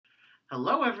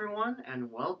Hello, everyone,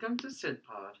 and welcome to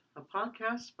SidPod, a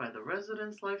podcast by the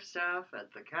Residence Life staff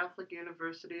at the Catholic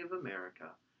University of America.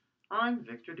 I'm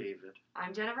Victor David.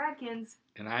 I'm Jenna Radkins.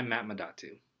 And I'm Matt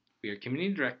Madatu. We are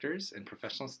community directors and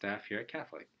professional staff here at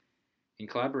Catholic. In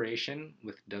collaboration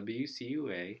with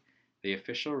WCUA, the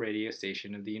official radio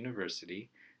station of the university,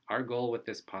 our goal with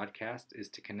this podcast is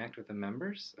to connect with the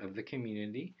members of the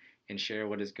community and share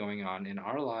what is going on in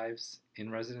our lives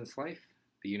in residence life,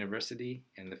 the university,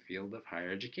 and the field of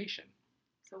higher education.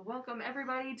 So welcome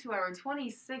everybody to our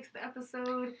 26th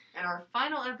episode and our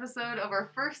final episode of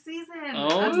our first season.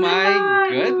 Oh my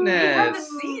goodness. We have a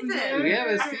season. We have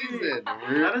a season.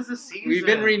 That is a season. We've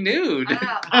been renewed.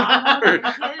 Yeah.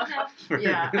 We've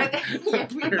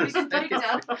been picked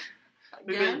up.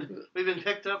 We've been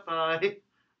picked up by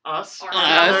us.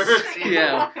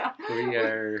 Yeah. We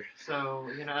are. So,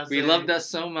 we loved us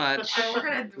so much.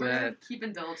 We're gonna keep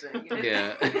indulging.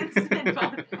 Yeah.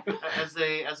 As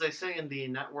they say in the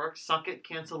network, suck it,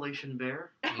 cancellation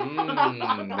bear.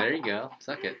 There you go.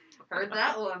 Suck it. Heard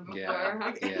that one before.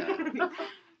 Yeah. Oh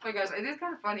my gosh, it is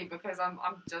kind of funny because I'm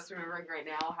just remembering right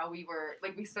now how we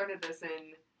started this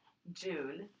in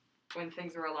June when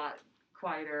things were a lot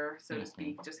quieter, so to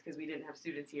speak, just because we didn't have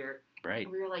students here. Right.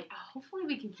 And we were like, hopefully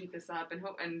we can keep this up,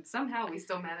 and somehow we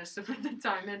still managed to put the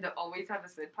time in to always have a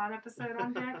SidPod episode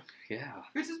on deck. Yeah.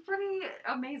 Which is pretty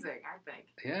amazing, I think.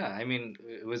 Yeah, I mean,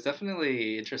 it was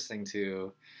definitely interesting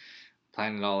to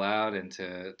plan it all out and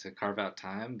to carve out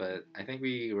time, but I think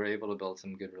we were able to build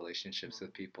some good relationships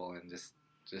with people and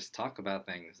just talk about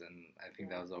things, and I think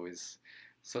that was always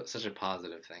such a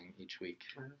positive thing each week,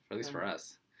 at least for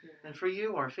us. And for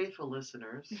you, our faithful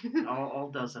listeners,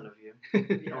 all dozen of you,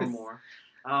 Yes. or more,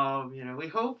 we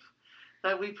hope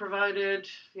that we provided,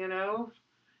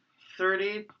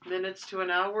 30 minutes to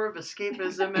an hour of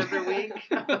escapism every week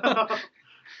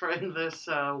for in this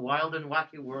wild and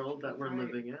wacky world that we're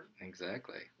living in.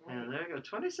 Exactly. And there you go,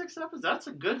 26 episodes. That's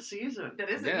a good season.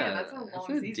 That is that's a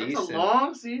long season. That's a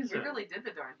long season. We really did the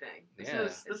darn thing.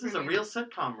 This is a real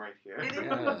sitcom right here. It is.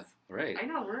 Yeah, right. I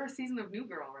know, we're a season of New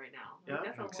Girl right now. Yeah,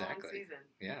 that's a long season.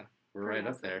 Yeah, we're right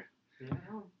up there. Yeah.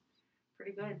 I know.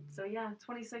 Pretty good. So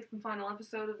 26th and final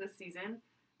episode of this season.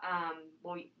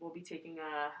 We'll be taking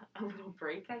a little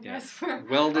break, I guess. For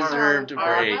well-deserved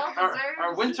break.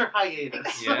 Our winter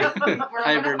hiatus. Yeah. We're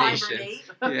Hibernation.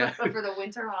 Hibernate for the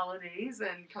winter holidays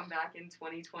and come back in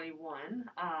 2021.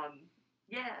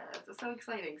 It's so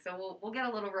exciting. So we'll get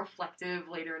a little reflective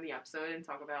later in the episode and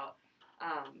talk about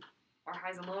our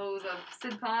highs and lows of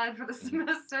SidPod for the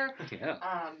semester.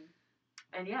 Yeah.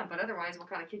 But otherwise we'll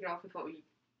kind of kick it off with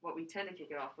what we tend to kick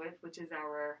it off with, which is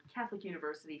our Catholic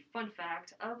University fun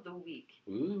fact of the week.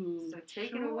 Ooh. So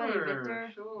take it away, Victor.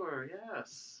 Sure,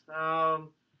 yes.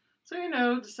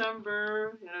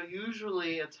 December,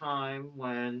 usually a time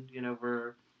when,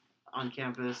 we're on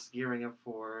campus gearing up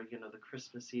for, the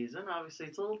Christmas season. Obviously,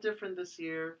 it's a little different this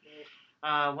year.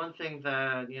 One thing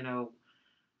that,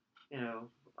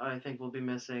 I think we'll be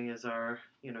missing is our,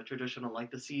 traditional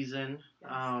Light the Season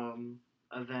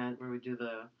event where we do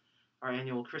our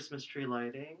annual Christmas tree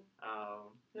lighting.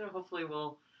 Hopefully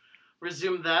we'll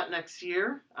resume that next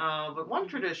year. But one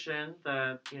tradition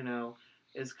that,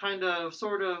 is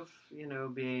sort of,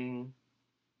 being,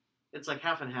 it's like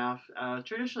half and half.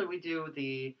 Traditionally we do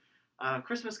the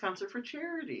Christmas concert for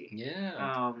charity.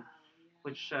 Yeah.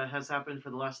 Which has happened for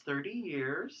the last 30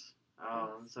 years.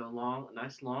 So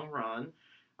nice long run.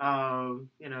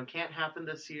 Can't happen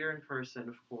this year in person,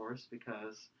 of course,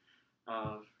 because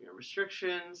of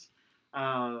restrictions.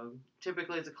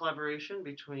 Typically, it's a collaboration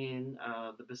between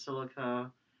the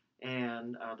Basilica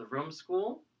and the Rome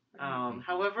School.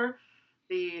 However,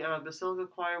 the Basilica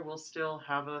Choir will still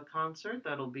have a concert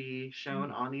that'll be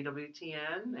shown on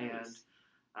EWTN, and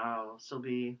I'll still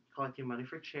be collecting money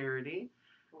for charity.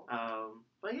 Cool.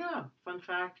 But yeah, fun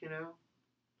fact,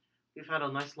 we've had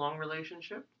a nice long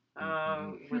relationship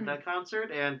with that concert,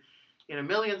 and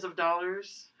millions of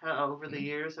dollars over the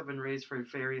years have been raised for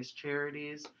various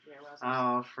charities,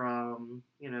 from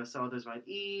So Others Might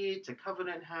Eat to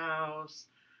Covenant House.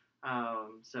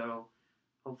 So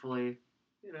hopefully,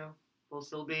 we'll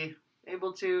still be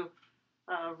able to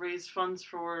raise funds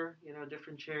for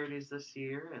different charities this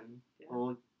year, and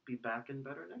we'll be back and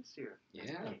better next year.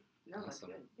 Yeah. No, that's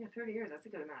good. Yeah, 30 years. That's a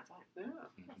good amount of time.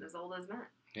 Yeah. That's as old as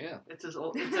Matt. Yeah. It's as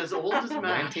old as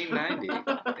Matt. 1990.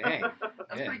 Dang.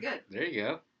 That's pretty good. There you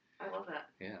go. I love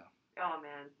that. Yeah. Oh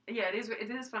man. Yeah,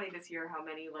 it is funny this year how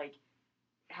many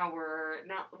how we're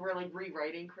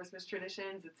rewriting Christmas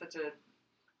traditions. It's such a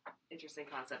interesting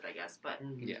concept, I guess. But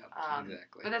yeah,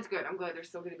 exactly. But that's good. I'm glad there's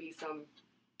still going to be some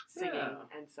singing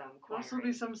and some choiring. There'll still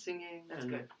be some singing. That's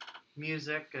good.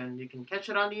 music, and you can catch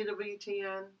it on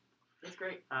EWTN. That's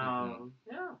great.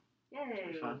 Yeah,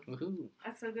 Yay. fun. Woohoo.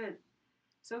 That's so good.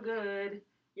 So good.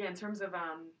 Yeah, in terms of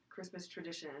Christmas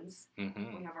traditions,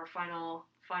 we have our final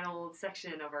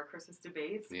section of our Christmas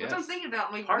debates, which I'm Yes. thinking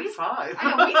about. Like, Part 5.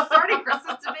 I know, we started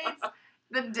Christmas debates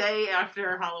the day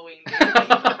after Halloween. Like,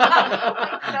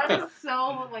 that is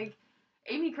so, like,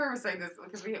 Amy Kerr was saying this,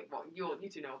 because you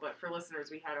two know, but for listeners,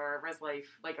 we had our Res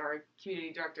Life, like our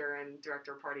community director and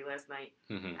director party last night,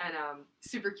 and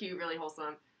super cute, really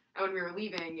wholesome. And when we were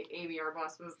leaving, Amy, our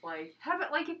boss, was like, "Have it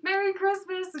like Merry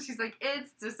Christmas." And she's like,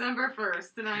 "It's December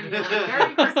 1st." And I'm like,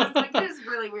 "Merry Christmas." Like, it is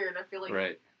really weird. I feel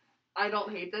like I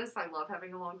don't hate this. I love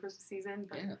having a long Christmas season.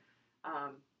 But,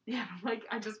 yeah, like,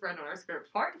 I just read on our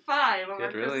script, part 5 of our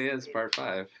It really Christmas is part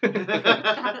 5.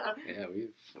 yeah, Yeah,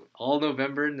 we've all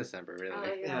November and December,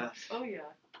 really. Oh, yeah.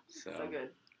 So good.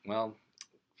 Well,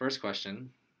 first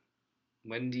question.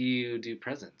 When do you do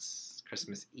presents?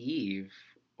 Christmas Eve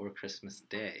or Christmas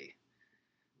Day?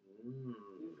 You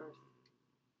first.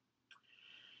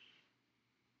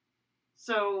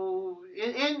 So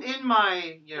in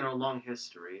my long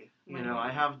history,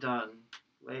 I have done,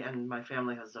 and my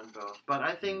family has done both. But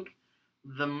I think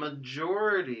the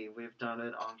majority we've done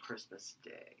it on Christmas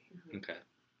Day. Okay.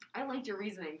 I liked your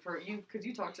reasoning for you, because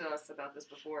you talked to us about this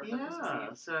before.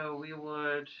 Yeah. So we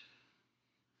would.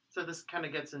 So this kind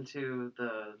of gets into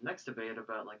the next debate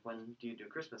about, like, when do you do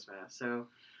Christmas Mass? So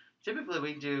typically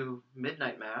we do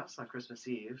midnight Mass on Christmas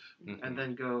Eve, and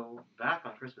then go back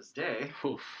on Christmas Day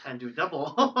and do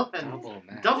double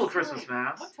Christmas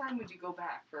Mass. What time would you go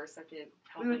back for a second?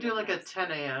 We would do like a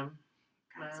 10 a.m.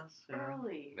 Mass.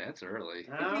 Early. That's early.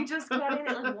 Yeah. If you just got in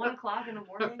at like 1 o'clock in the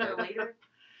morning or later.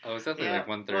 Oh, it's definitely like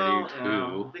 1:30 well,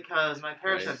 or 2. because my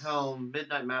parish at home,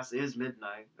 midnight Mass is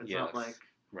midnight. It's not like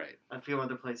a few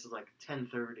other places like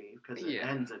 10:30 because it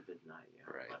ends at midnight.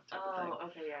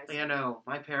 Okay, yeah. But,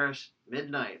 my parish,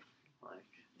 midnight.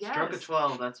 Like, stroke of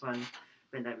 12, that's when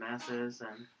midnight Mass is.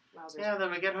 And then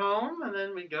we get home, and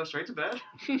then we go straight to bed.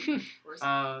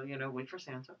 Wait for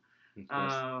Santa.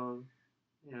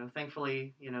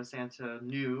 Thankfully, Santa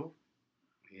knew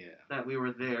that we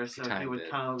were there, so he would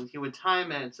come. He would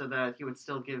time it so that he would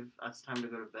still give us time to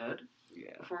go to bed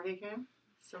before he came.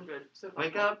 So good. So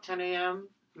wake up, 10 a.m.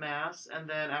 Mass, and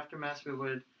then after Mass we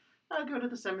would go to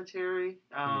the cemetery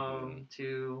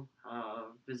to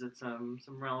visit some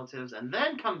relatives, and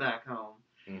then come back home,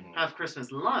 have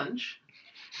Christmas lunch,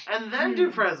 and then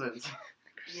do presents.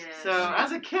 Yeah. So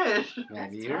as a kid, I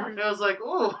was like,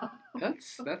 "Oh,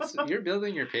 that's you're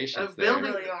building your patience. You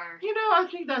really are. I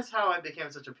think that's how I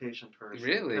became such a patient person.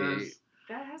 Really,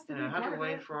 that has to be. I had to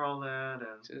wait for all that,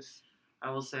 and just. I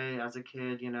will say, as a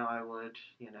kid, I would,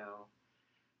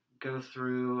 go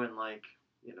through and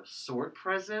sort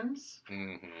presents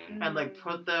and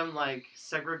put them,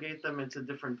 segregate them into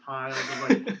different piles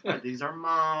of these are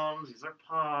mom's, these are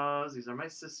pa's, these are my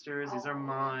sister's, these are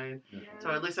mine. So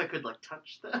at least I could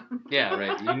touch them. Yeah,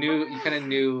 right. You kind of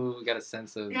knew, got a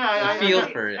sense of a feel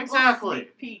for it. Exactly.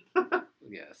 Peek.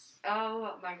 Yes.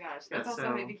 Oh my gosh, that's also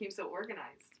how it became so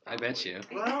organized. I bet you.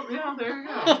 Well, there you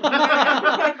go.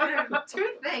 Two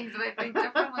things that I think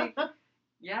definitely.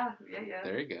 Yeah.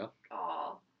 There you go.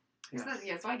 Aw.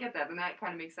 Yes. So I get that, and that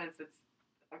kind of makes sense. It's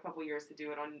a couple years to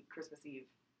do it on Christmas Eve.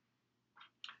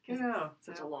 Yeah. It's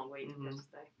such a long wait to Christmas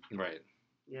Day. Right.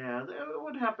 Yeah, it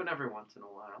would happen every once in a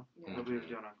while. Yeah. That we would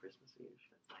do it on Christmas Eve.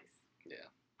 That's nice. Yeah.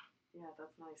 Yeah,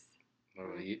 that's nice. What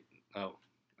about you? Oh,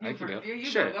 I can go.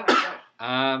 Sure. Go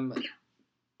ahead.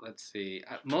 Let's see.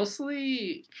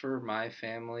 Mostly for my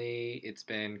family, it's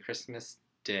been Christmas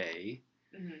Day.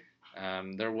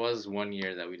 There was one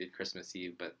year that we did Christmas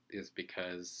Eve, but it's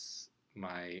because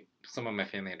some of my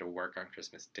family had to work on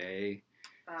Christmas Day.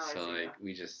 So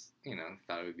we just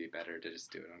thought it would be better to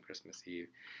just do it on Christmas Eve.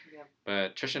 Yeah.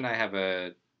 But Trish and I have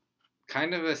a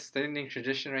kind of a standing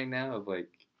tradition right now of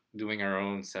doing our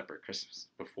own separate Christmas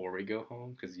before we go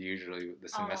home, because usually the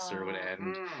semester would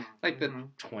end the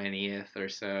 20th or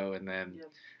so, and then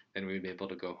we'd be able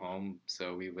to go home.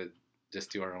 So we would just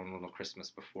do our own little Christmas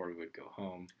before we would go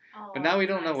home. But now we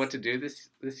don't know what to do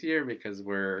this year, because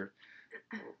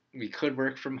we could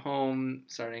work from home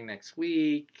starting next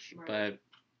week, but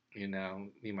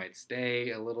we might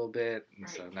stay a little bit, and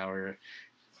so now we're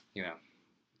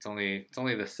it's only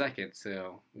the 2nd,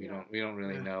 so we don't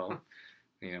really know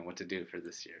what to do for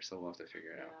this year, so we'll have to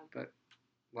figure it out. But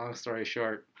long story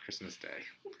short, Christmas Day.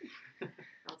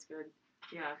 That's good.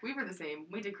 Yeah, we were the same.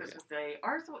 We did Christmas Day.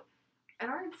 Our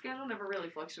schedule never really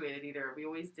fluctuated either. We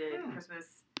always did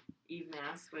Christmas Eve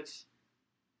Mass, which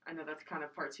I know that's kind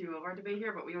of part 2 of our debate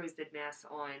here, but we always did Mass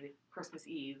on Christmas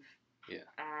Eve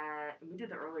at and we did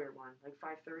the earlier one, like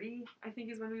 5:30, I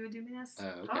think is when we would do Mass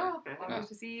Okay. Oh, okay. on Wow.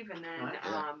 Christmas Eve, and then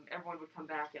Nice. everyone would come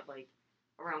back at like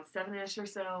around 7-ish or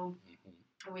so, Mhm.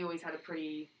 and we always had a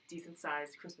pretty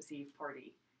decent-sized Christmas Eve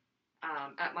party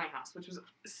at my house, which was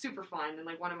super fun and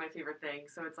like one of my favorite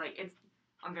things. So it's like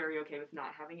I'm very okay with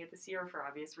not having it this year for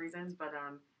obvious reasons,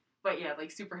 but yeah,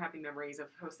 like super happy memories of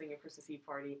hosting a Christmas Eve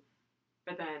party.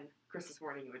 But then Christmas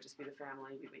morning, it would just be the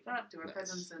family. We'd wake up, do our Nice.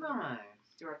 presents, and Nice.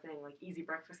 do our thing, like easy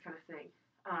breakfast kind of thing.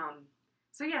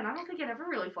 So yeah, and I don't think it ever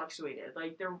really fluctuated.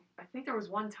 Like I think there was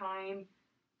one time,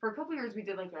 for a couple years, we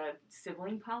did like a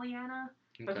sibling Pollyanna.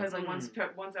 Okay. Because like once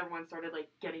everyone started like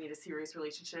getting into serious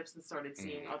relationships and started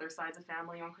seeing other sides of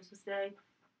family on Christmas Day,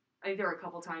 I think there were a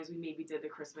couple times we maybe did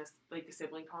the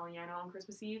sibling Pollyanna on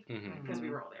Christmas Eve Mhm. because we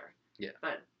were all there. Yeah.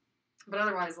 But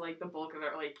otherwise, like the bulk of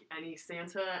it, like any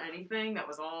Santa, anything, that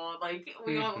was all like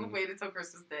we all waited till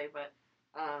Christmas Day. But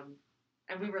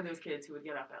and we were those kids who would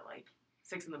get up at like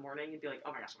 6 in the morning and be like,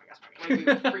 oh my gosh, like we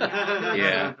would freak out. Like,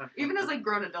 Yeah. so, even as like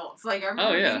grown adults, like I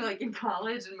remember yeah. being like in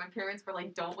college and my parents were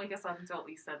like, don't wake us up until at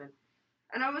least 7,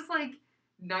 and I was like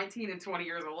 19 and 20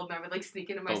 years old, and I would like sneak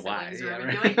into my But why? siblings' room Yeah, and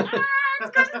right. be like,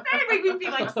 it's Christmas Day, like we'd be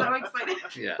like so excited.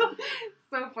 Yeah.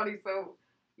 So funny. So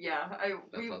yeah,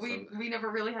 That's awesome. we never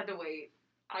really had to wait.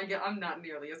 I'm not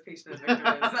nearly as patient as Victor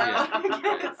is.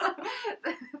 Yeah. So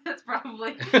that's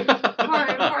probably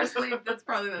partially that's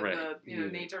probably the Right. the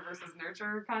nature versus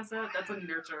nurture concept. That's a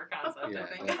nurture concept, Yeah, I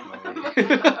think. definitely.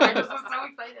 I just was so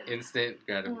excited. Instant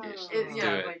gratification. It- Let's yeah,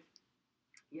 do it. like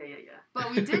yeah.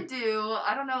 But we did do.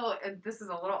 I don't know. And this is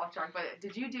a little off track, but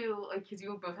did you do like because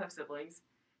you both have siblings?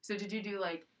 So did you do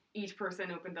like each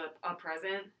person opened up a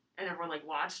present and everyone like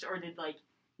watched, or did like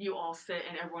you all sit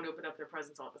and everyone opened up their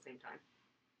presents all at the same time?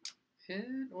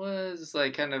 It was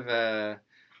like kind of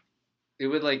it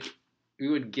would like we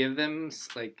would give them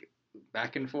like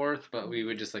back and forth, but we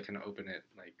would just like kind of open it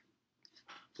like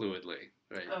fluidly,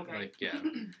 right? Okay. Like yeah.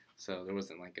 So there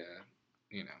wasn't like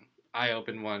I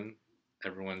opened one,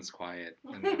 everyone's quiet,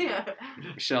 and then Yeah.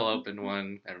 Michelle opened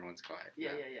one, everyone's quiet.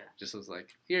 Yeah. Just was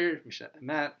like here,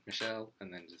 Matt, Michelle,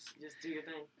 and then just Just do your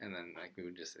thing. and then like we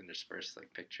would just intersperse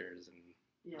like pictures and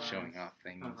Yeah. showing off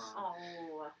things. Uh-huh.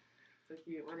 Oh, so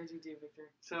cute. What did you do, Victor?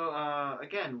 So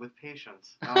again, with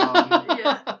patience,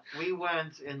 Yeah. we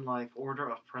went in like order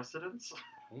of precedence.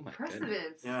 Oh my goodness.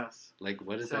 Precedence. Yes. Like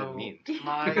what does So, that mean?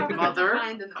 My How was it mother.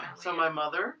 defined in the family? So my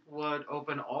mother would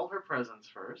open all her presents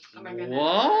first. Oh my goodness.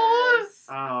 What?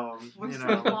 What's You the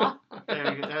know, law?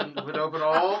 there you go, and would open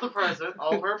all the presents,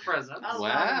 all her presents. Oh,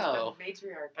 Wow. The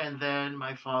matriarch. And then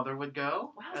my father would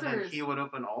go, and then Wowzers. he would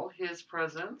open all his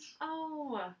presents.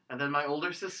 Oh. And then my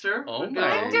older sister Oh would my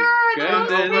go, Victor, the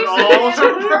most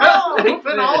goodness.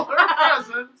 open all her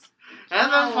presents.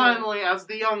 And then Wow. finally, as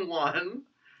the young one,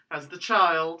 as the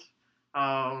child,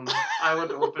 I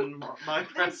would open my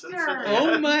presents. Victor. at the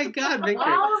Oh end. my God, Victor!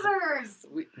 Wowzers.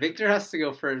 Victor has to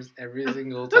go first every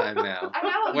single time now. I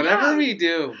know. Whatever yeah. we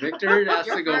do, Victor has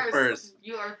You're to go first.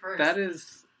 You are first. That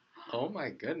is, oh my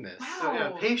goodness. Wow. So yeah,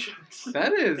 patience.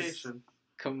 That is Patience.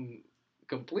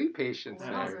 complete patience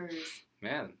there, Wowzers.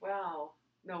 man. Wow.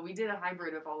 No, we did a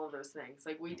hybrid of all of those things.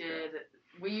 Like we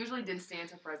usually did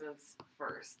Santa presents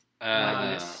first.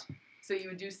 Nice. So you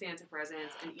would do Santa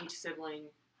presents, and each sibling,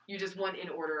 you just went in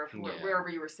order of Yeah. wherever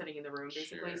you were sitting in the room,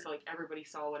 basically. Sure. So like everybody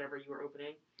saw whatever you were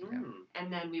opening, Mm.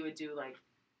 and then we would do like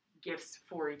gifts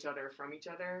for each other from each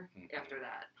other Mhm. after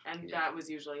that, and Yeah. that was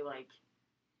usually like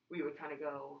we would kind of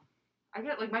go. I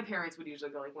get like my parents would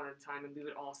usually go like one at a time, and we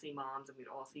would all see moms and we'd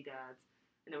all see dads,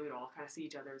 and then we'd all kind of see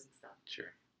each other's and stuff.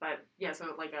 Sure. But yeah,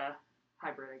 so like a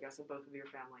hybrid, I guess, of both of your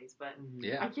families. But Mhm.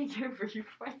 Yeah. I can't get over you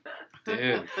like that.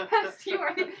 Dude. That's you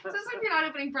are. So it's like you're not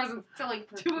opening presents till like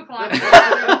 2 o'clock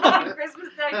on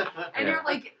Christmas Day, and Yeah. you're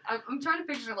like, I'm trying to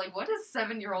picture like what is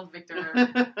 7-year-old Victor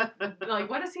like?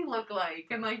 What does he look like?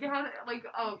 And like how? Like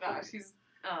oh gosh, he's.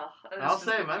 I'll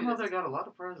say my mother got a lot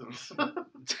of presents, so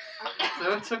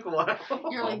it took a while.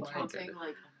 You're Oh like my counting goodness.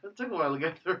 like It took a while to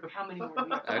get through. how many more do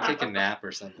we have? I'd take a nap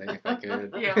or something if I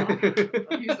could. Yeah.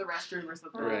 Use the restroom or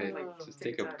something. Right. Like, Just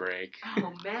take a time. break.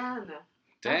 Oh man,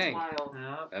 Dang. that's wild.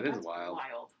 Yeah. That is That's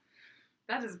wild.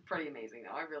 That is pretty amazing,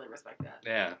 though. I really respect that.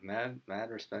 Yeah, mad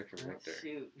respect for Victor.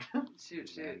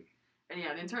 Shoot. Man. And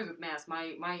yeah, in terms of Mass, my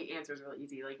answer is really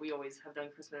easy. Like, we always have done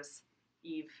Christmas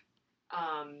Eve.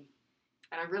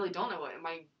 And I really don't know what.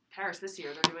 My parish this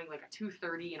year, they're doing like a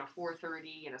 2:30 and a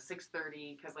 4:30 and a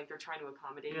 6:30 because, like, they're trying to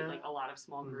accommodate, Yeah. like, a lot of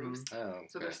small groups. Oh,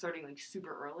 So okay. they're starting, like,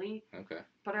 super early. Okay.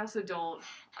 But I also don't.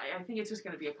 I think it's just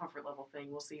going to be a comfort level thing.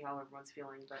 We'll see how everyone's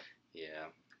feeling. But Yeah.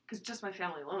 because just my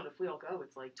family alone, if we all go,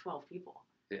 it's like 12 people.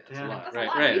 it's Yeah. a lot. That's right, a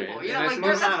lot right, of people. right. You know, And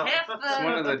like it's that's most- half the it's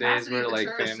one of the days capacity where of the like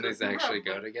church. families actually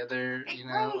go together, you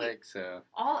know, Right. like so.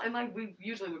 And like we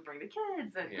usually would bring the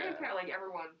kids and Yeah. grandparents, like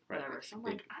everyone, Right, whatever. like, So I'm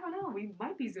like, I don't know, we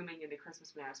might be zooming into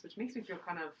Christmas mass, which makes me feel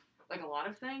kind of like a lot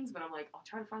of things. But I'm like, I'll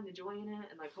try to find the joy in it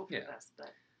and like hope for Yeah. the best.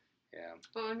 Yeah.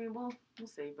 But I mean, we'll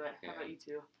see. But how Yeah. about you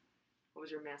two? What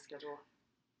was your mass schedule?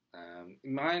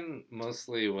 Mine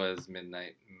mostly was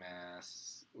midnight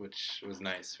mass, which was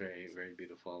nice, very, very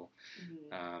beautiful.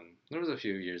 There was a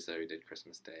few years that we did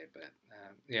Christmas Day, but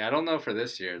yeah, I don't know for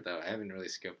this year though. I haven't really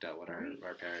scoped out what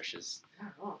our parish is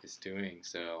doing,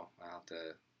 so I'll have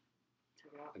to.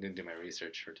 Check it out. I didn't do my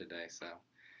research for today, so.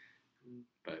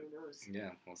 But Who knows?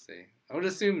 yeah, we'll see. I would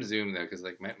assume Zoom though, because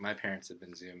like my parents have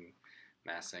been Zoom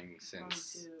massing too.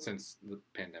 since the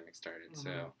pandemic started,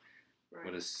 so. Right.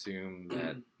 Would assume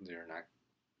that they're not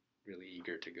really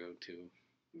eager to go to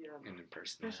Yeah. in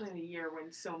person. Especially in a year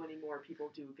when so many more people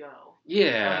do go.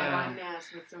 Yeah. Like, on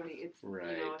mass with so many, it's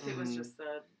Right. you know, if it was Mhm. just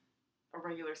a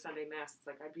regular Sunday mass, it's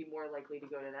like I'd be more likely to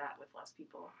go to that with less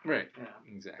people. Right. Yeah.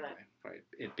 Exactly. Right.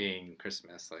 It being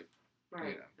Christmas, like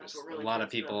Right. you know, That's there's what really a lot of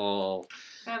gets the- people.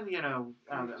 And you know,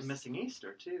 Yes. missing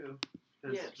Easter too,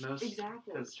 Yeah, because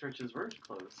exactly. churches were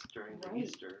closed during the Right.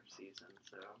 Easter season.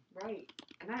 So Right.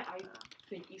 And I yeah.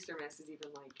 think Easter mass is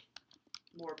even like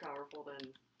more powerful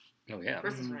than Oh yeah.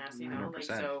 Christmas Mm, mass, you know, like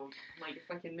 100%. so like if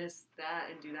I can miss that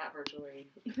and do that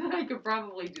virtually, I could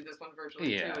probably do this one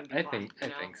virtually Yeah. too and be I fine, think you I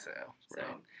know? think so. So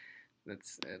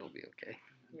Right. It'll be okay.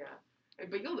 yeah.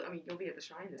 But you'll be at the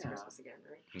shrine this Yeah. Christmas again,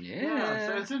 right? Yeah.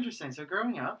 So it's interesting. So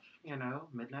growing up, you know,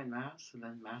 midnight mass and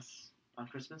then mass on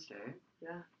Christmas Day.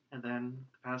 Yeah. And then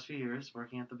the past few years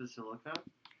working at the Basilica,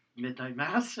 midnight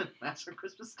mass and mass on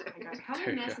Christmas Day. Oh my gosh. How There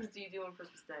many you go. masses do you do on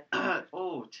Christmas Day?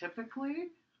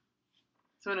 Typically,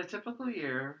 so in a typical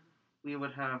year, we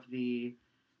would have the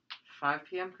 5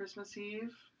 p.m. Christmas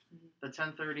Eve, the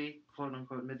 10:30 quote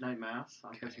unquote midnight mass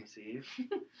on Okay. Christmas Eve.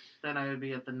 Then I would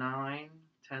be at the 9,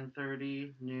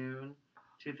 10:30, noon,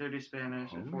 2:30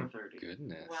 Spanish, and Oh my 4:30.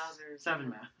 Goodness. Wowzers.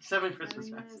 7 Christmas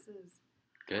Seven masses. masses.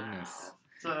 Goodness. Wow.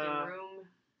 So Making room.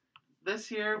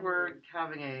 this year we're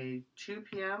having a 2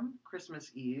 p.m.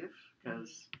 Christmas Eve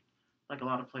because, like a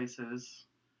lot of places,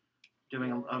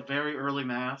 doing a very early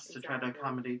mass to try to Exactly.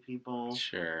 accommodate people.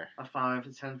 Sure. A 5 to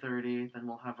 10:30. Then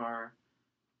we'll have our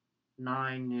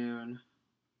 9 noon,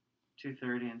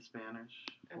 2:30 in Spanish,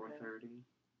 4:30.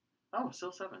 Oh,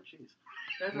 still 7. Jeez.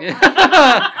 That's a Yeah.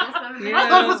 lot. Still 7 Yeah. I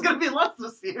thought it was masses. gonna be less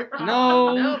this year.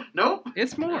 No. Nope. Nope.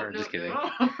 It's more. No, Just kidding.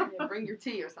 Yeah, bring your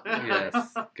tea or something.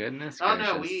 Yes. Goodness Oh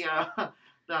gracious.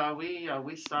 no,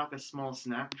 we stock a small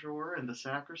snack drawer in the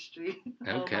sacristy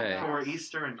Okay. Oh my for gosh.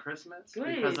 Easter and Christmas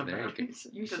Good. because of There you that go.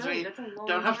 reason. You should. Because we That's a long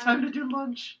don't have time to do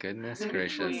lunch Goodness in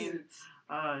gracious. between,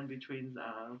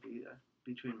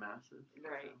 between masses.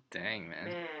 Right. Dang, man.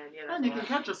 Man, yeah, that's And a you can lot.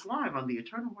 catch us live on the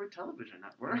Eternal Word Television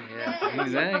Network. Yeah, There you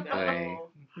exactly.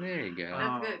 go. There you go.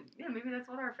 That's Oh. good. Yeah, maybe that's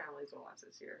what our families will watch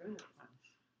this year. Who knows?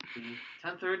 The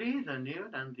 10:30, the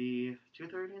noon, and the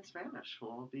 2:30 in Spanish will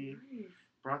all be Nice.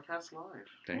 broadcast live.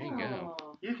 There you go.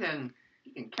 Oh. You can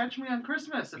catch me on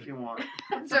Christmas if you want.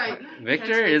 That's right. Victor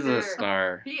Catch is a Victor.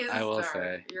 star. He is a I will star.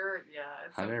 say.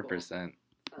 It's so 100%.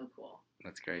 cool. So cool.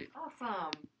 That's great.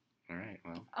 Awesome. All right.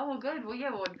 Well, Oh, well, good. Well,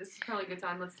 yeah, well, this is probably a good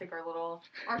time. Let's take our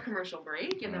commercial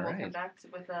break, and then we'll come Alright. back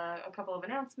with a couple of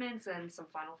announcements and some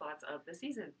final thoughts of the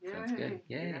season. sounds good.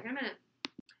 Be Yay. back in a minute.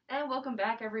 And welcome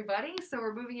back, everybody. So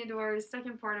we're moving into our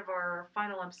second part of our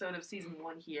final episode of season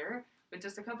 1 here, with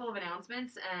just a couple of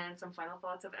announcements and some final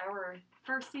thoughts of our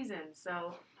first season.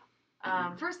 So,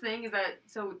 first thing is that,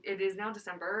 so it is now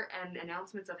December, and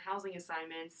announcements of housing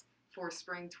assignments for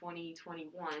spring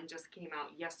 2021 just came out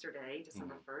yesterday,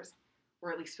 December 1st.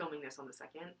 We're at least filming this on the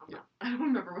 2nd. I don't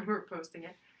remember when we were posting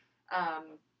it.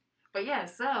 But yeah,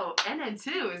 so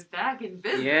NN2 is back in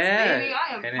business, Yeah, baby.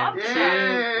 I am and pumped. then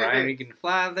Yay. Ryan Regan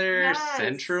Flather, Yes,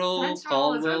 Central, Central is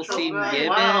Caldwell, Central C. back.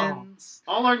 Gibbons.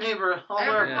 All our neighbor, all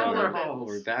our Every- all our homes.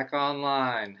 We're back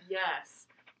online. Yes.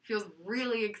 Feels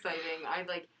really exciting.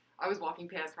 I was walking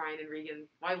past Ryan and Regan.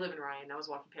 Well, I live in Ryan. I was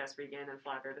walking past Regan and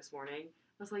Flatbear this morning.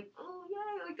 I was like, oh,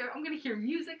 yay. Like, I'm going to hear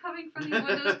music coming from these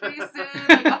windows pretty soon.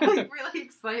 Like, I'm like, really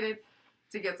excited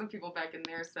to get some people back in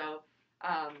there. So,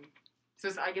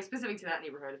 I guess specific to that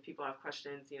neighborhood, if people have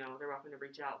questions, you know, they're welcome to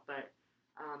reach out. But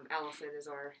Allison is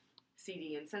our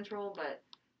CD in Central. But,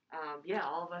 yeah,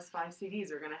 all of us 5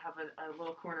 CDs are going to have a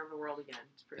little corner of the world again.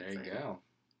 It's pretty There you exciting. go.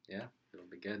 Yeah, it'll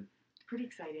be good. Pretty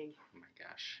exciting. Oh my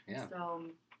gosh. Yeah. So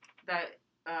that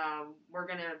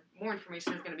more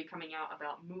information is gonna be coming out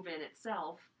about move-in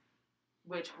itself,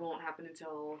 which won't happen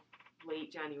until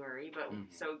late January. But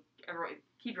Mhm. so everyone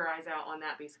keep your eyes out on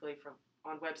that basically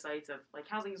on websites of like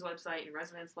Housing's website and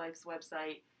Residence Life's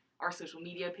website. Our social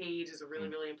media page is a really,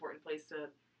 really important place to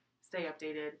stay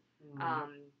updated.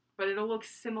 But it'll look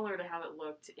similar to how it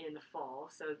looked in the fall.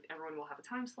 So everyone will have a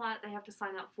time slot they have to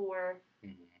sign up for.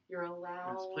 You're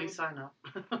allowed... Yes, please sign up.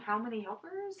 How many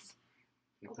helpers?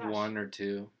 Oh, gosh. 1 or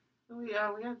 2. We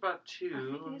had about 2. I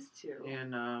think it is 2.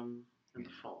 In the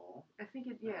fall. I think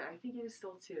it is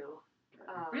still 2.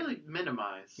 Really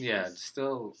minimize. Yeah,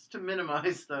 still... Just to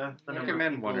minimize the number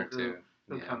recommend of 1 or people 2.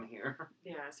 who come here.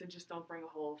 Yeah, so just don't bring a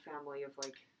whole family of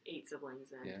like 8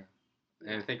 siblings in. Yeah.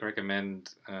 And I think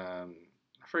recommend, I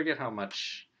forget how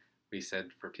much we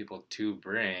said for people to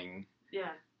bring. Yeah.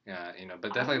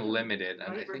 But definitely limited.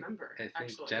 I think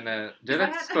actually. Jenna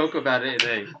spoke about it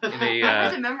in a I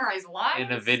had to memorize lines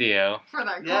in a video. For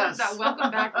that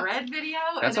Welcome Back Red video.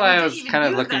 That's why I was kind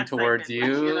of looking towards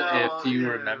segment. you, if you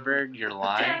remembered your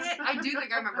lines. Dang it, I do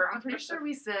think I remember. I'm pretty sure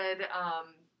we said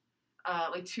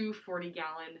like 2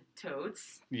 40-gallon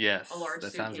totes. Yes, a large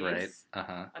that suitcase, sounds right.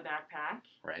 Uh-huh. A backpack.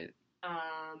 Right.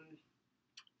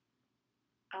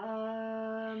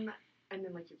 And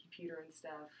then like your computer and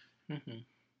stuff. Mm-hmm.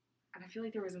 And I feel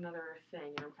like there was another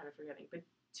thing, and I'm kind of forgetting. But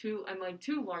 2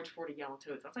 large 40-gallon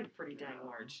totes. That's like pretty dang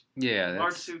large. Yeah,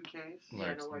 large suitcase.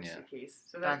 Large suitcase.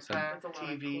 So that's a lot TV. of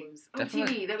clothes. Oh,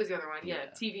 Definitely. TV. That was the other one. Yeah,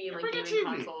 TV and like gaming TV.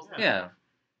 consoles. Yeah.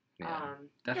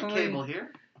 Definitely. Cable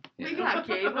here. Yeah. We got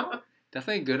cable.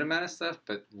 Definitely a good amount of stuff,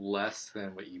 but less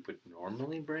than what you would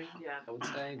normally bring. Yeah, I would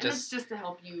say. And it's just to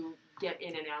help you get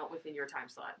in and out within your time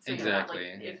slot. So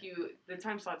exactly. The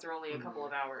time slots are only a couple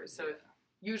of hours, so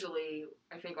usually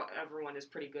I think everyone is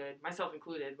pretty good, myself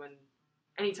included.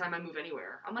 Anytime I move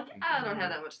anywhere, I'm like, I don't have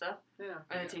that much stuff. Yeah.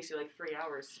 And it takes you like 3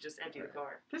 hours to just empty the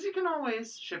car. Because you can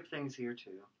always ship things here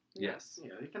too. Yes.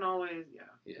 You can always,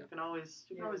 you can always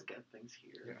get things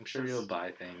here. Yeah, I'm sure you'll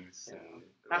buy things.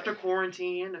 After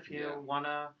quarantine, if you want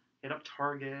to hit up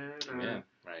Target or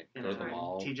go to the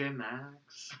mall. TJ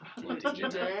Maxx.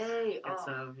 TJ. It's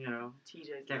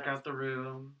TJ's check out the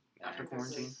room after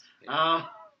quarantine.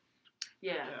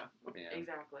 Yeah,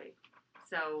 exactly.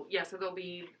 So there'll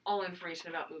be all information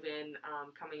about move-in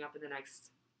coming up in the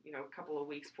next couple of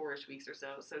weeks, 4-ish weeks or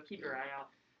so. So keep your eye out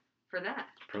for that.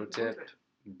 Pro tip: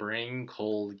 bring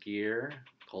cold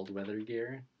weather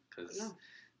gear, because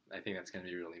I think that's going to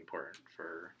be really important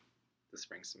for the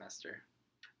spring semester.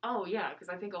 Oh yeah, because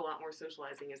I think a lot more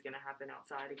socializing is going to happen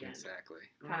outside again. Exactly.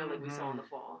 Kind of like we saw in the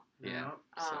fall. Yeah.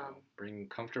 So bring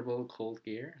comfortable cold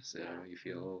gear so you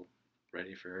feel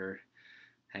ready for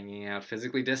hanging out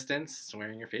physically distanced,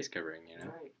 wearing your face covering.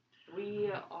 Right.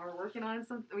 We are working on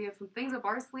we have some things up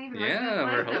our sleeve.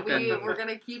 We're hoping that we're going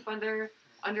to keep under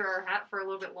our hat for a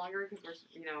little bit longer, because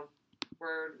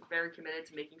we're very committed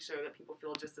to making sure that people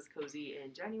feel just as cozy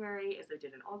in January as they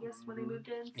did in August when they moved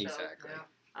in. So, exactly.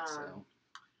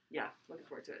 Looking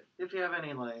forward to it. If you have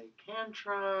any like hand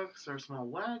trucks or small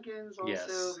wagons,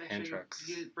 also make sure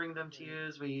you bring them to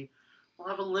use. We'll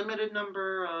have a limited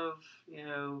number of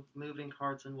moving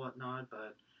carts and whatnot,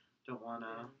 but don't want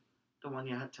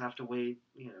you to have to wait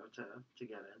to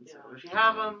get in. So if you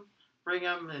have them, bring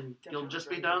them, and you'll just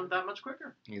be done that much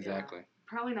quicker. Exactly.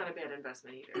 Probably not a bad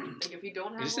investment either. Like if you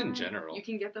don't have just one, in general, you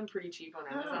can get them pretty cheap on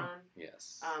Amazon.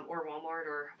 Yes. Or Walmart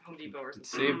or Home Depot or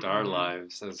something. It saved our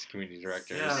lives as community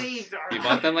directors. Yeah. We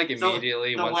bought them like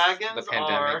immediately once the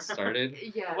pandemic started.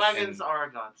 Yes. The wagons are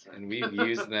a godsend. And we've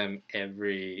used them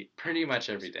pretty much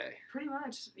every day. Pretty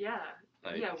much, yeah.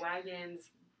 Wagons,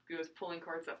 goes pulling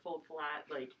carts that fold flat,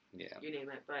 you name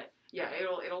it. But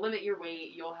it'll limit your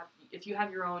weight. If you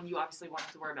have your own, you obviously won't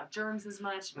have to worry about germs as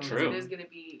much, because it is going to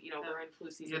be we're in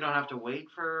flu season. You don't have to wait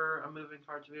for a moving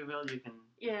cart to be available. You can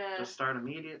just start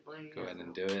immediately. Go ahead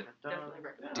and do it. Definitely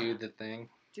recommend. Do the thing.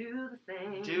 Do the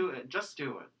thing. Do it. Just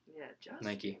do it. Yeah, just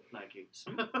Nike.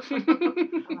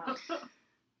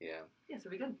 Yeah, so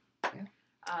we good.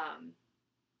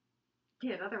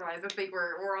 Yeah. Otherwise, I think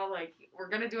we're all we're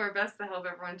gonna do our best to help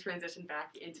everyone transition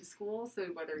back into school. So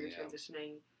whether you're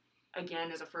transitioning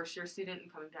again as a first-year student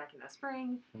and coming back in the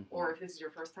spring, or if this is your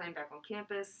first time back on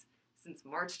campus since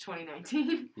March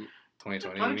 2019.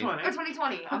 2020. Or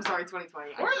 2020. I'm sorry,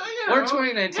 2020. Or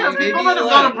 2019. Yeah, maybe people that have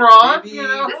gone abroad, This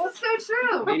is so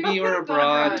true. Maybe you were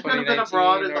abroad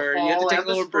 2019, or you had to take a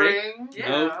little break.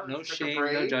 Yeah. No shame,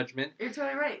 no judgment. You're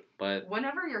totally right. But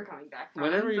whenever you're coming back from.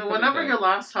 Whenever your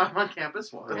last time on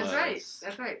campus was.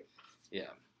 That's right. Yeah.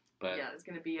 But it's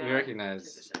going to be a we recognize,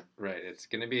 transition. Right, it's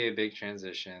going to be a big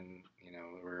transition.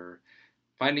 We're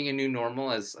finding a new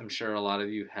normal, as I'm sure a lot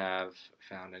of you have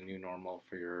found a new normal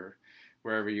for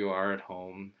wherever you are at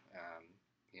home.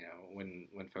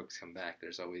 When folks come back,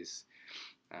 there's always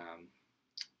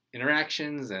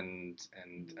interactions and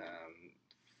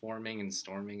forming and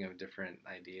storming of different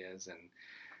ideas, and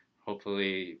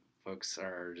hopefully folks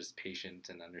are just patient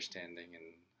and understanding, and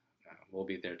we'll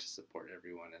be there to support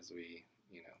everyone as we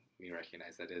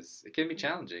recognize that it can be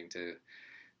challenging to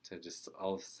just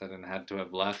all of a sudden had to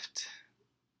have left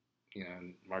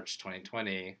in March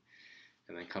 2020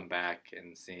 and then come back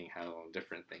and seeing how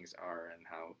different things are and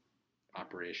how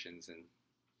operations and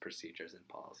procedures and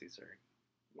policies are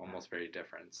almost very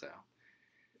different. So,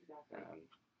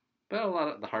 but a lot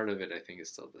of the heart of it, I think, is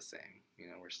still the same.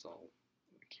 We're still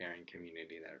a caring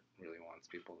community that really wants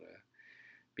people to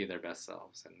be their best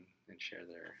selves and share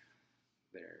their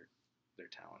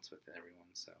talents with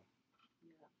everyone. So,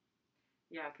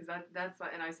 yeah, because that's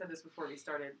and I said this before we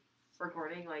started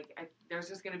recording. Like, there's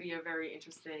just going to be a very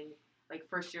interesting, like,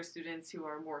 first year students who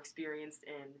are more experienced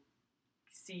in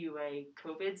CUA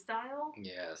COVID style.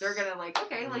 Yes. They're gonna like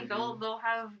they'll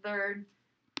have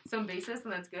some basis,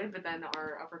 and that's good. But then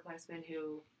our upperclassmen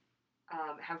who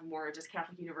have more just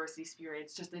Catholic University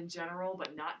experience, just in general,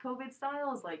 but not COVID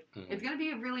style, is like it's gonna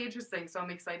be really interesting. So I'm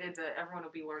excited that everyone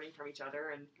will be learning from each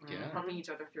other and helping each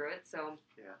other through it. So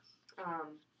yes.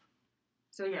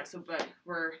 But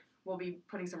we'll be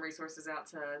putting some resources out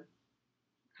to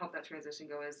help that transition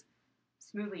go as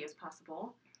smoothly as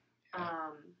possible.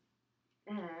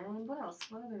 And what else?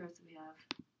 What other notes do we have?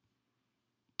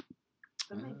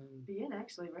 That might be it,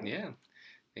 actually, right? Yeah.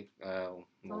 I think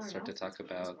we'll start to talk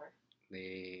about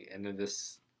the end of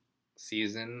this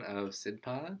season of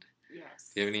SIDPod.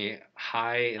 Yes. Do you have any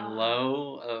high and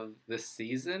low of this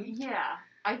season? Yeah.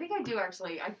 I think I do,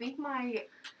 actually. I think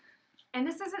and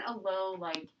this isn't a low,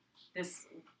 like, this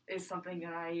is something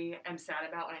that I am sad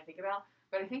about when I think about,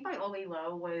 but I think my only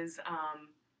low was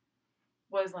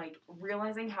like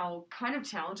realizing how kind of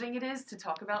challenging it is to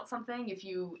talk about something if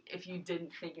you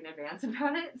didn't think in advance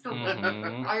about it. So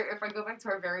if I go back to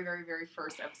our very, very, very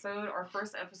first episode, our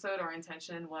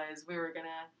intention was we were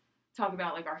gonna talk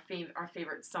about like our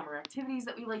favorite summer activities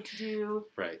that we like to do.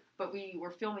 Right. But we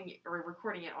were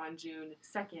recording it on June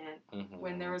 2nd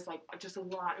when there was like just a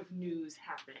lot of news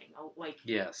happening. Like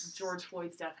George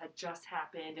Floyd's death had just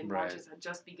happened and marches had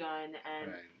just begun,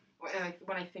 and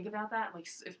when I think about that, like,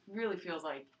 it really feels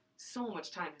like so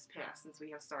much time has passed since we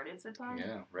have started SIDPod.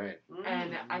 Yeah, right.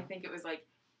 And I think it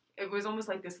was almost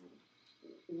like this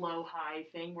low-high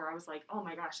thing where I was like, oh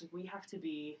my gosh, like, we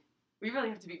really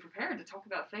have to be prepared to talk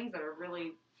about things that are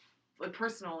really like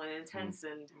personal and intense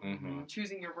and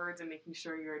choosing your words and making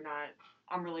sure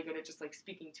I'm really good at just like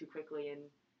speaking too quickly and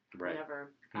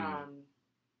whatever.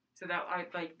 So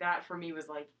that for me was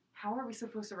like, how are we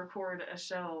supposed to record a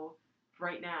show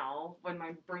right now when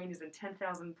my brain is in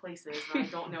 10,000 places and I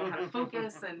don't know how to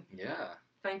focus? And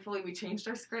thankfully we changed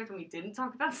our script and we didn't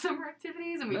talk about summer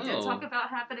activities and we did talk about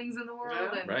happenings in the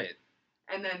world.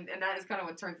 And that is kind of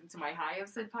what turns into my high of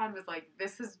SIDPod, was like,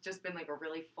 this has just been like a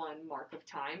really fun mark of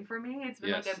time for me. It's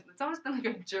been it's almost been like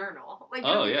a journal. Like,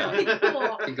 really cool.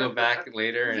 You can go back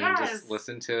later and just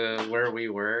listen to where we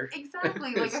were.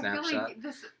 Exactly. Like, I feel like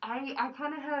I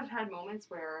kind of have had moments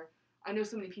where I know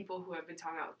so many people who have been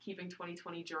talking about keeping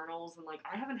 2020 journals, and like,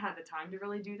 I haven't had the time to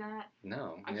really do that.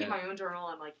 No. I keep my own journal,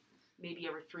 and like, maybe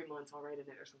every 3 months I'll write in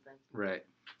it or something. Right.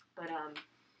 But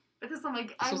this, I'm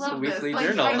like, I love this. Weekly like,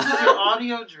 journal. This is your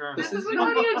audio journal. This is an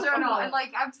audio journal, and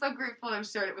like, I'm so grateful to have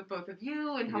shared it with both of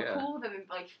you, and how cool that in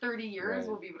like 30 years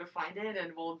we'll be able to find it,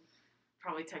 and we'll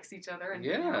probably text each other and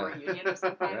have a reunion of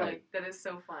some kind. Like, that is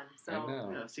so fun.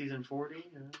 So season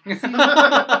 40. Maybe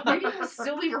we'll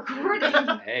still be recording.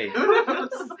 Hey,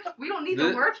 we don't need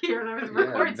to work here to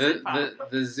record.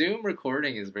 The Zoom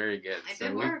recording is very good.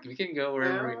 We can go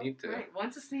wherever we need to. Right.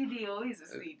 Once a CD, always a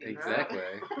CD. Exactly.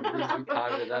 We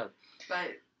potted it up.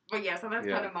 But yeah, so that's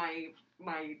kind of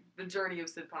the journey of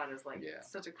SIDPod is like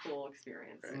such a cool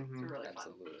experience. Right. It's really fun.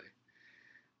 Absolutely.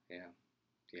 Yeah.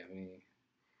 Do you have any?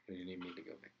 Or you need me to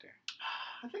go, Victor?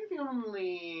 I think the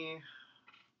only,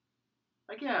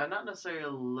 not necessarily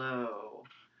low.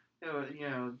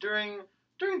 During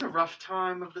the rough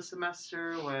time of the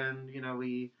semester when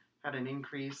we had an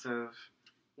increase of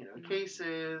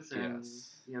cases and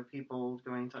people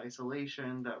going to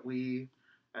isolation that we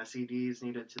as CDs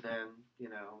needed to then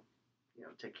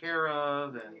take care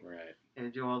of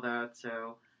and do all that.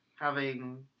 So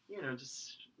having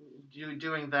just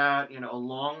doing that,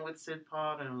 along with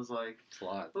SIDPod, and it was like, it's a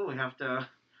lot. Oh, we have to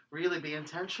really be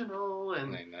intentional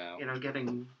and, I know.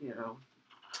 Getting,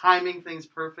 timing things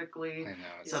perfectly. I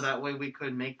know. So that way we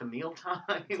could make the meal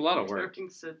time. It's a lot of work. During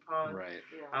SIDPod. Right.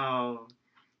 Yeah.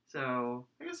 So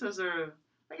I guess those are,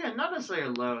 again, not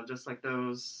necessarily low, just like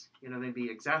those, maybe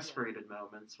exasperated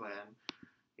moments when,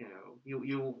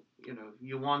 you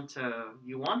you want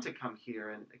to come here,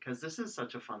 and because this is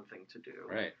such a fun thing to do.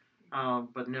 Right.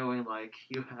 But knowing like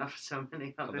you have so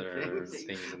many other things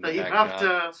in that the you have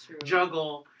backdrop. to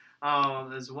juggle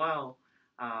as well,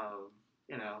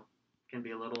 you know, can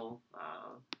be a little,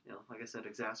 like I said,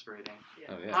 exasperating. Yeah.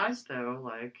 Oh, yeah. Highs though,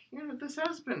 like this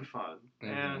has been fun, Mhm.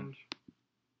 and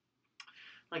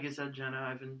like you said,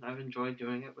 Jenna, I've enjoyed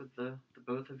doing it with the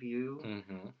both of you.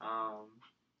 Mm-hmm.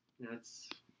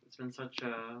 It's been such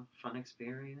a fun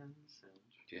experience, and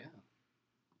Yeah.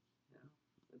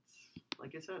 it's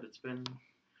like I said, it's been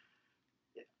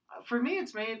for me.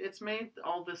 It's made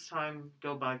all this time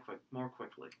go by more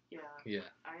quickly. Yeah. Yeah.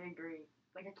 I agree.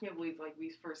 Like, I can't believe, like, we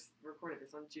first recorded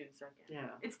this on June 2nd. Yeah.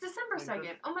 It's December Like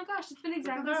 2nd. Oh my gosh, it's been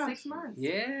exactly that. 6 months.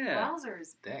 Yeah.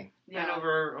 Wowzers. Dang. And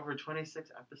over 26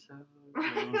 episodes.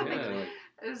 Yeah. Like,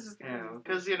 It's just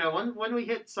because when we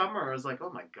hit summer, I was like, oh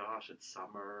my gosh, it's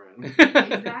summer, and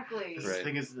Exactly. this Right.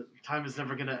 thing is time is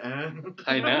never gonna end.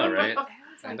 I know, right?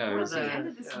 It's I like, know, we're it's at the like- end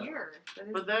of this yeah. year. That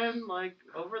is But then, like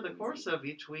over the course of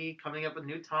each week, coming up with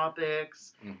new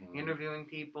topics, mhm. interviewing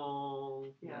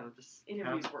people, Yeah. just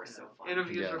interviews have, were so fun.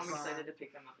 Interviews Yes. were I'm fun. excited to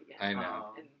pick them up again. I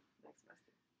know. In next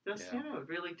semester. Just Yeah. it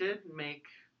really did make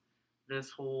this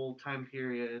whole time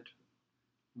period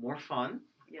more fun.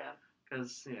 Yeah.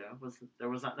 Because there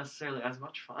was not necessarily as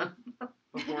much fun Yeah.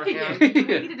 beforehand. We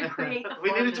needed to create the fun we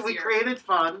this year. created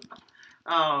fun,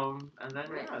 and then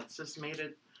Right. it's just made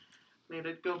it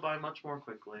go by much more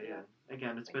quickly. Yeah. And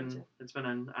again, it's I been getcha.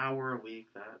 an hour a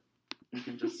week that you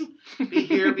can just be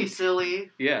here, be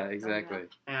silly, Yeah, exactly.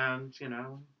 and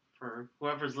for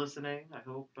whoever's listening, I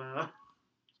hope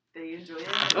They enjoy it.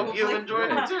 I hope you enjoyed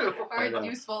it too. I know. Or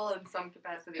useful in some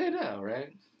capacity. I know,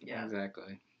 right? Yeah.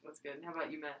 Exactly. That's good. How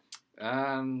about you, Matt?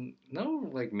 No,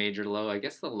 like major low. I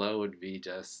guess the low would be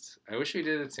just I wish we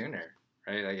did it sooner,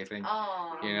 right? Like I think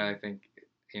Oh. I think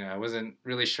I wasn't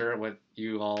really sure what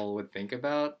you all would think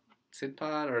about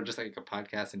SidPod or just like a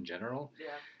podcast in general.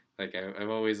 Yeah. Like I've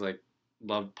always like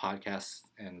loved podcasts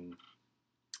and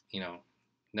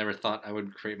never thought I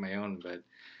would create my own, but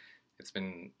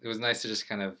it was nice to just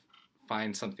kind of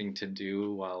find something to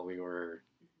do while we were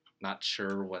not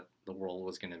sure what the world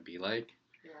was going to be like.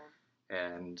 Yeah.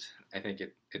 And I think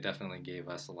it definitely gave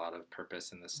us a lot of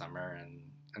purpose in the summer, and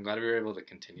I'm glad we were able to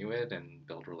continue it and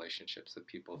build relationships with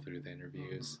people through the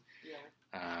interviews.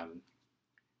 Yeah.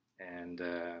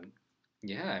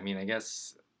 Yeah, I mean, I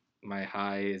guess my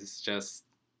high is just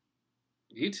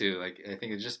you two. Like, I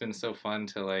think it's just been so fun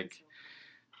to like,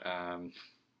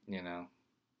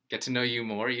 get to know you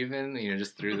more, even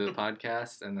just through the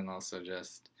podcast, and then also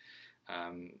just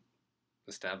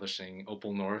establishing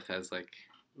Opal North as like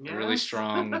a really Yes.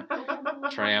 strong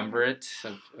triumvirate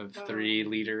of three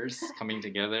leaders coming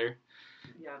together.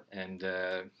 Yeah. And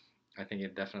I think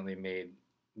it definitely made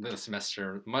the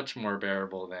semester much more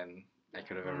bearable than I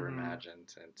could have ever Mhm.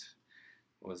 imagined, and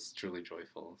was truly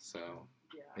joyful. So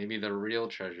Yeah. maybe the real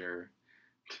treasure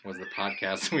was the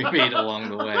podcast we made along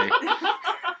the way.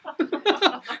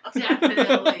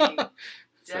 Definitely.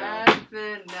 So,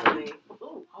 Definitely.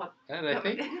 and I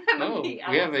think That might be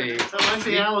we have Allison. That might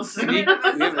be Allison. we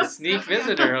have a sneak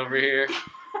visitor over here.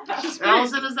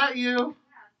 Allison, is that you?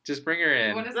 Just bring her You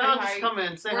in. wanna say No, hi? just come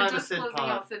in. Say We're hi to just Sid closing Pod.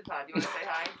 out Sid Pod. You want to say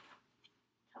hi?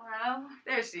 Hello.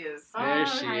 There she is. There Hi.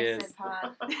 she Hi, is. Sid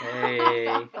Pod. Hey.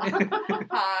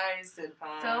 Hi, Sid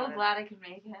Pod. So glad I could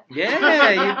make it.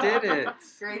 Yeah, you did it.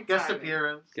 Great Guest timing.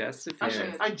 appearance. Guest Actually,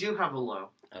 appearance. I do have a low.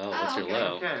 Oh, what's your okay.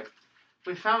 low? Okay.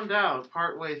 We found out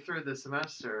partway through the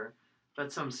semester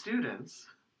that some students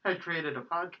had created a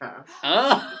podcast.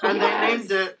 Oh. And Yes. they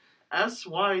named it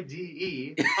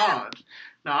SYDE Pod.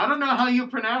 Now, I don't know how you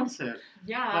pronounce it,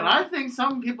 Yeah. but I think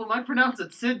some people might pronounce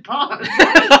it Sid Pod.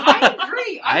 I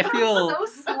agree. I felt feel- so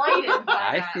slighted by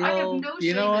I that. I feel- have no you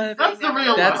shame know in what? That's saying the that.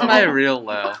 real That's low. my real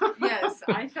low. Yes,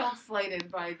 I felt slighted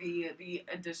by the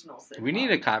additional Sid We need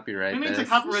to copyright We need to this.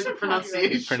 copyright the should copyright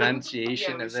pronunciation.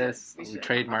 pronunciation Yeah, we of should. this. We We should.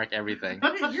 trademark everything.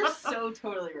 You're so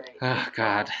totally right. Oh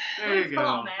God. There you Come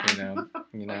on, go. man.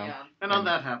 You But know. yeah. And on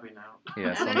that happy note.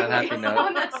 Yes. And On that happy anyway, note.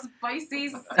 on that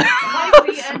spicy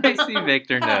ending. Spicy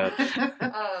Victor note.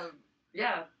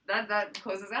 Yeah, that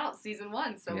closes out season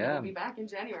 1. So Yeah. we'll be back in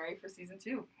January for season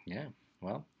 2.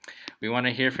 Well, we want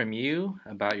to hear from you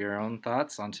about your own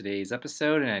thoughts on today's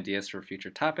episode and ideas for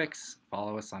future topics.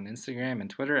 Follow us on Instagram and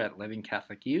Twitter at Living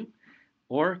Catholic U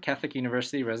or Catholic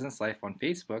University Residence Life on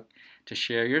Facebook to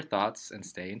share your thoughts and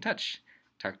stay in touch.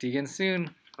 Talk to you again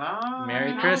soon. Bye. Merry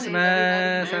Happy Christmas.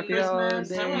 holidays, Merry Happy Christmas.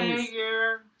 holidays. Happy New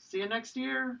Year. See you next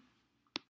year.